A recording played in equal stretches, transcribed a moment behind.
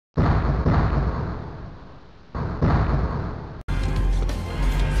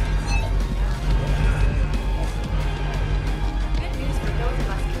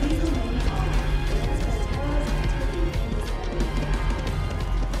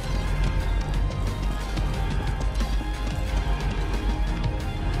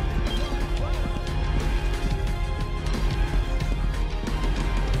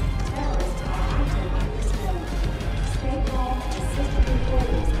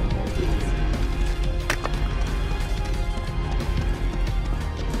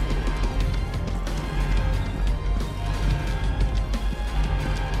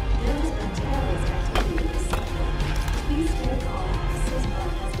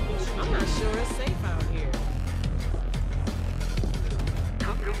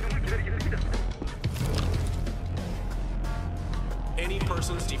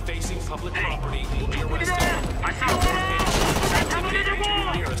public property will be arrested. I saw somebody to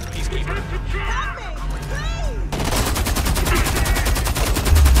the nearest peacekeeper. Help me!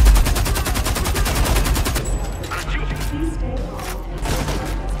 Please stay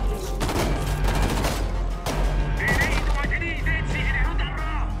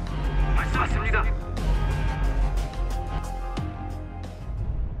맞습니다.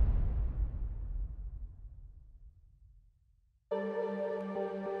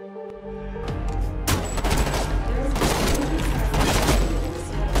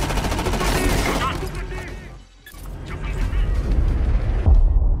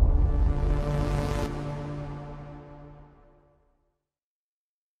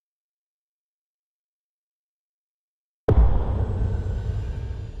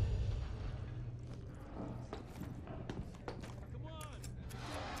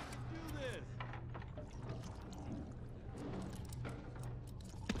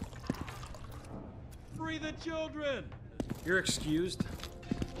 Free the children! You're excused.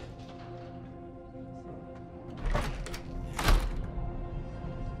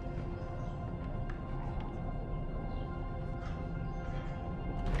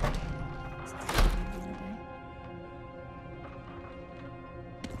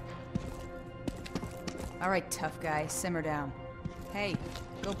 All right, tough guy, simmer down. Hey,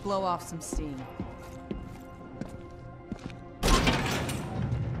 go blow off some steam.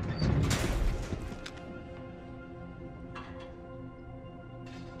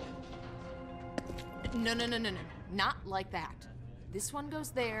 No. Not like that. This one goes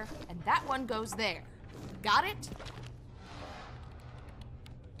there, and that one goes there. Got it?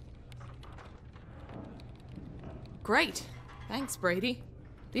 Great. Thanks, Brady.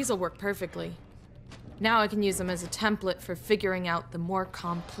 These'll work perfectly. Now I can use them as a template for figuring out the more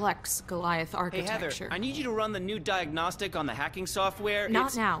complex Goliath architecture. Hey, Heather, I need you to run the new diagnostic on the hacking software.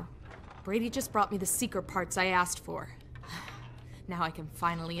 Not now. Brady just brought me the secret parts I asked for. Now I can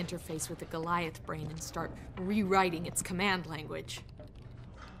finally interface with the Goliath brain and start rewriting its command language.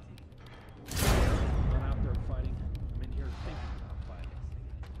 Not out there fighting. I'm in here thinking about fighting.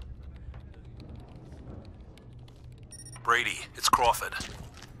 Brady, it's Crawford.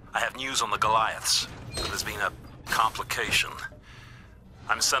 I have news on the Goliaths. There's been a complication.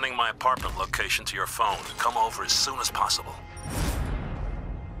 I'm sending my apartment location to your phone. Come over as soon as possible.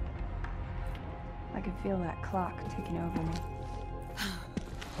 I can feel that clock ticking over me.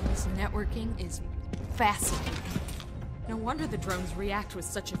 This networking is fascinating. No wonder the drones react with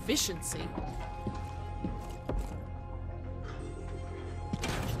such efficiency.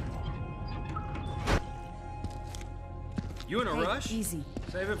 You in a rush? Easy.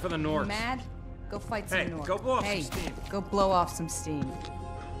 Save it for the Norks. Mad? Go fight some Hey, Nork. go blow off some steam. Go blow off some steam.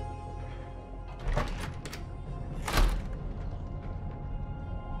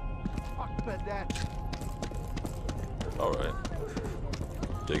 All right.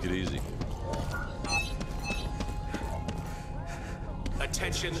 Take it easy.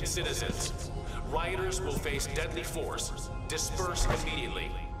 Attention, citizens. Rioters will face deadly force. Disperse immediately.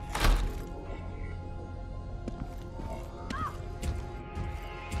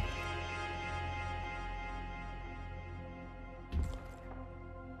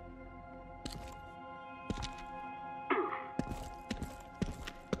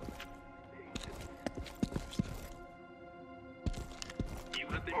 You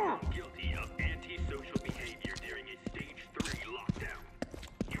have been found guilty of antisocial behavior during a Stage 3 lockdown.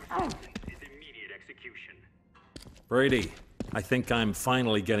 Your sentence is immediate execution. Brady, I think I'm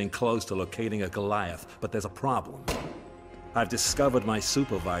finally getting close to locating a Goliath, but there's a problem. I've discovered my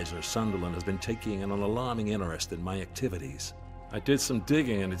supervisor, Sunderland, has been taking an alarming interest in my activities. I did some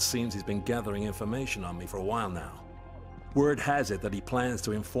digging and it seems he's been gathering information on me for a while now. Word has it that he plans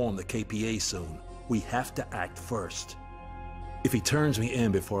to inform the KPA soon. We have to act first. If he turns me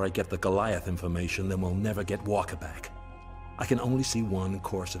in before I get the Goliath information, then we'll never get Walker back. I can only see one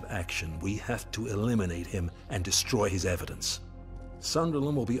course of action. We have to eliminate him and destroy his evidence.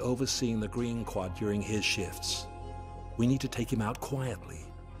 Sunderland will be overseeing the Green Quad during his shifts. We need to take him out quietly.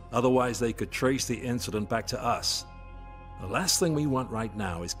 Otherwise, they could trace the incident back to us. The last thing we want right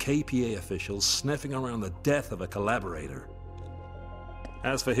now is KPA officials sniffing around the death of a collaborator.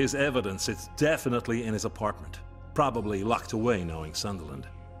 As for his evidence, it's definitely in his apartment. Probably locked away, knowing Sunderland.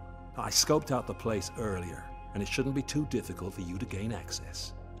 I scoped out the place earlier, and it shouldn't be too difficult for you to gain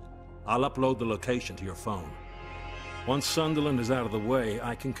access. I'll upload the location to your phone. Once Sunderland is out of the way,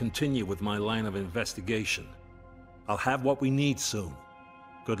 I can continue with my line of investigation. I'll have what we need soon.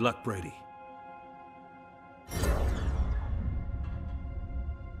 Good luck, Brady.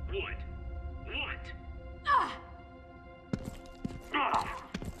 What?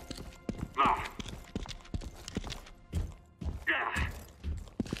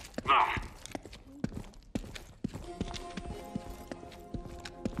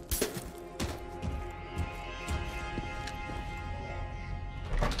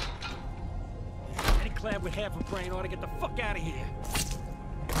 Any clad with half a brain ought to get the fuck out of here.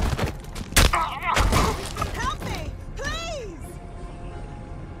 Help me! Please!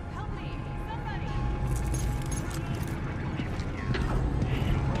 Help me! Somebody!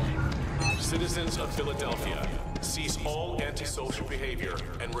 Citizens of Philadelphia, cease all antisocial behavior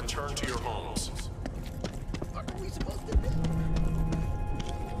and return to your homes. What are we supposed to do?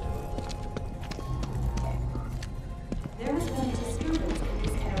 There has been a disturbance in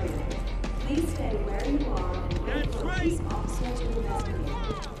this area. Please stay where you are and wait for a police officer to investigate.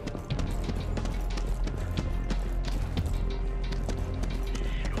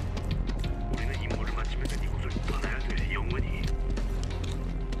 우리는 임무를 마치면 이곳을 떠나야 돼, 영원히.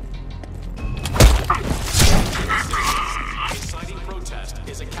 Inciting protest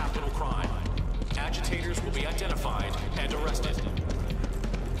is a capital crime. Agitators will be identified and arrested.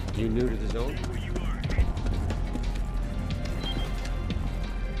 You new to the zone?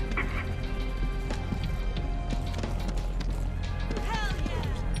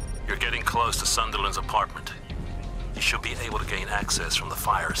 You're getting close to Sunderland's apartment. You should be able to gain access from the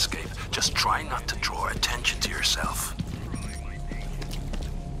fire escape. Just try not to draw attention to yourself.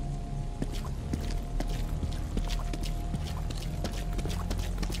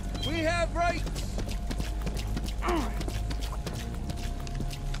 We have rights!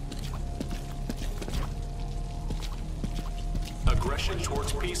 Aggression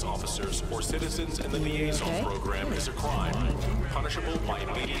towards peace officers or citizens in the liaison program is a crime, punishable by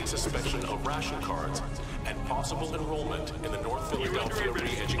immediate suspension of ration cards and possible enrollment in the North Philadelphia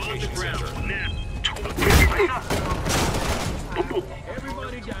Re-Education Center.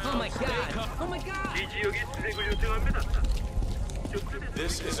 Everybody down. Oh my god! Oh my god! 이 지역에 트랙을 요청합니다.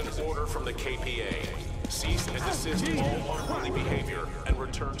 This is an order from the KPA. Cease and desist all unruly behavior and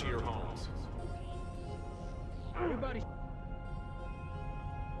return to your homes. Everybody.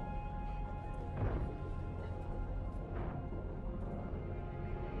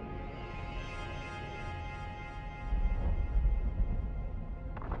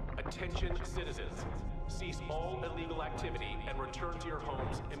 Attention citizens. Cease all illegal activity and return to your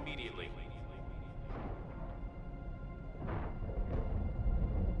homes immediately.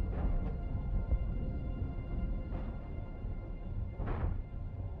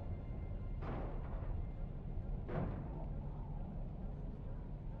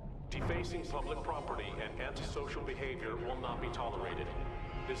 Defacing public property and antisocial behavior will not be tolerated.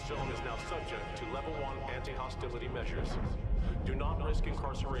 This zone is now subject to Level 1 anti-hostility measures. Do not risk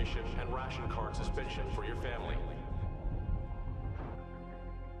incarceration and ration card suspension for your family.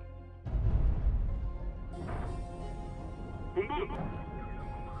 본부!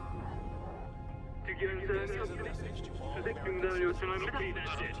 특이한 사항이 없으니 수색 중단을 요청합니다. Okay,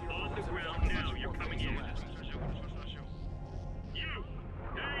 that's it. On the ground now. You're coming in. You!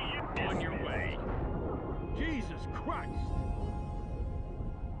 Hey, you! On your way. Jesus Christ!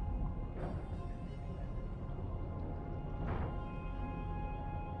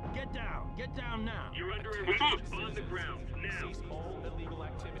 Get down now. You're under arrest. On the ground now. Cease all illegal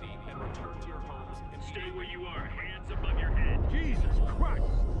activity and return to your homes immediately. Stay where you are. Hands above your head. Jesus Christ!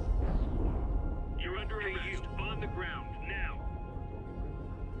 You're under arrest. On the ground now.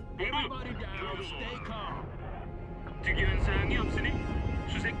 Everybody down. Stay calm. 특이한 사항이 없으니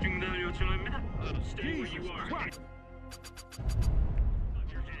수색 중단을 요청합니다. Stay where you are. Christ!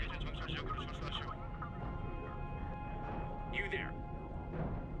 You there.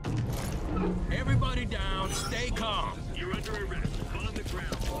 Everybody down. Stay calm. You're under arrest. On the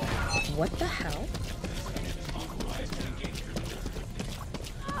ground. What the hell?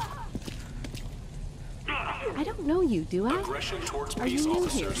 I don't know you, do I? Aggression towards Are you peace new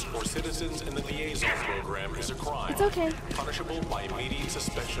officers here? or citizens in the liaison program is a crime. It's okay. Punishable by immediate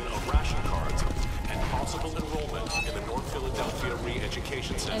suspension of ration cards and possible enrollment in the North Philadelphia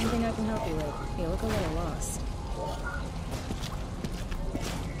Re-Education Center. Anything I can help you with? You look a little lost.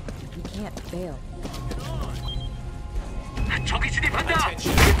 You can't fail. 적이 진입한다.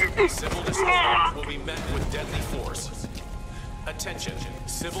 Attention. Civil disorder will be met with deadly force. Attention.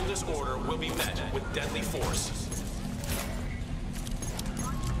 Civil disorder will be met with deadly force.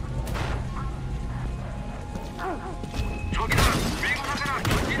 적이다. 밀고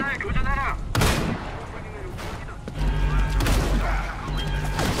전진하여 교전하라.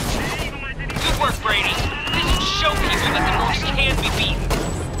 Good work, Brady. This will show people that the North can be beaten.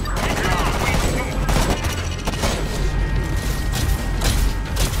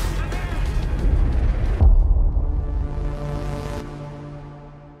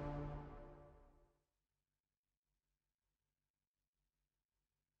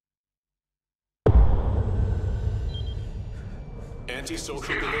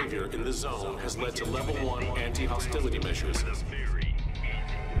 Antisocial behavior in the zone has led to level 1 anti-hostility measures.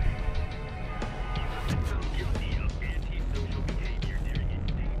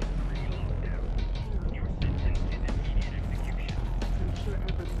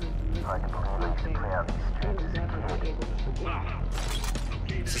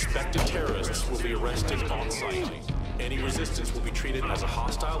 Suspected terrorists will be arrested on site. Any resistance will be treated as a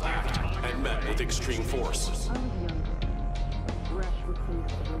hostile act and met with extreme force. I was younger. Rash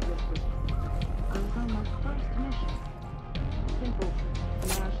recruit of resistance. I was on my first mission. Simple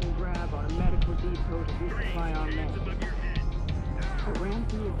smash and grab on a medical depot to resupply our men. I ran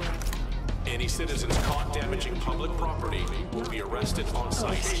through a breath. Any citizens caught damaging public property will be arrested on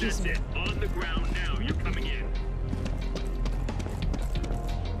site. That's it. On the ground now. You're coming in.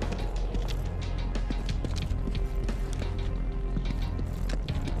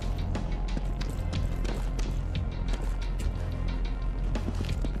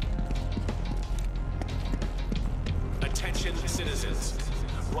 Attention citizens.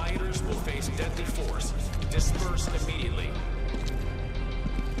 Rioters will face deadly force. Disperse immediately.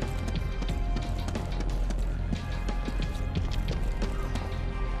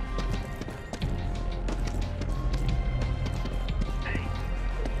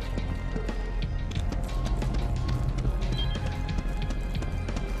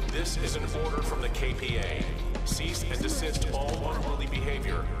 This is an order from the KPA. Cease and desist all unruly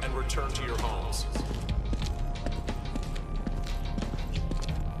behavior and return to your homes.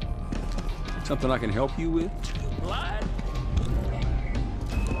 Something I can help you with? What?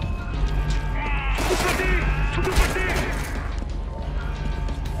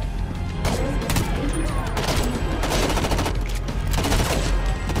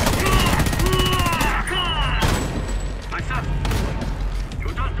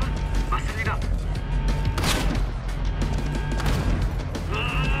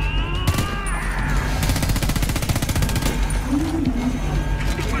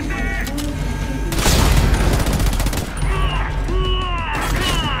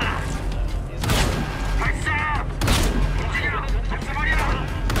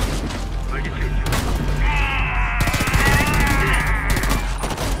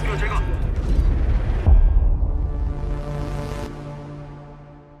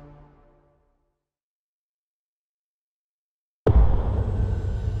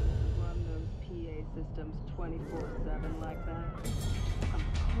 Systems 24/7 like that? Of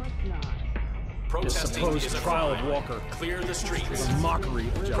course not. Protesting supposed is a trial crime. of Walker. Clear the streets. A mockery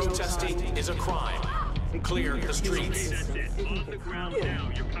of justice. Protesting is a crime. Clear the streets. That's it. On the ground now.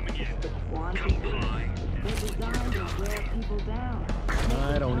 You're coming in. Comply. They're designed to wear people down.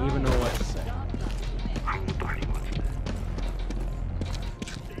 I don't even know what to say.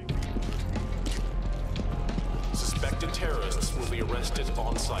 Suspected terrorists will be arrested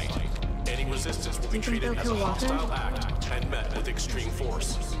on site. Any resistance will be treated as a hostile act and met with extreme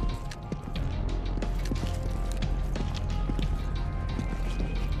force.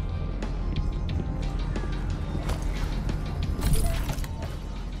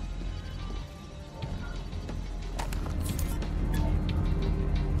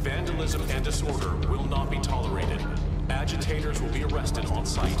 Vandalism and disorder will not be tolerated. Agitators will be arrested on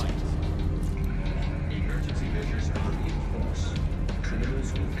site. Emergency measures are in force.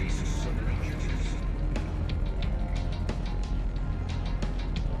 Criminals will face summary justice.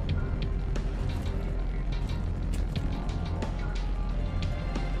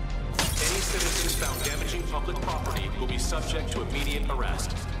 Any citizens found damaging public property will be subject to immediate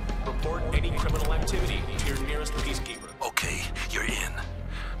arrest. Report any criminal activity to your nearest peacekeeper. Okay, you're in.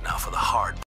 Now for the hard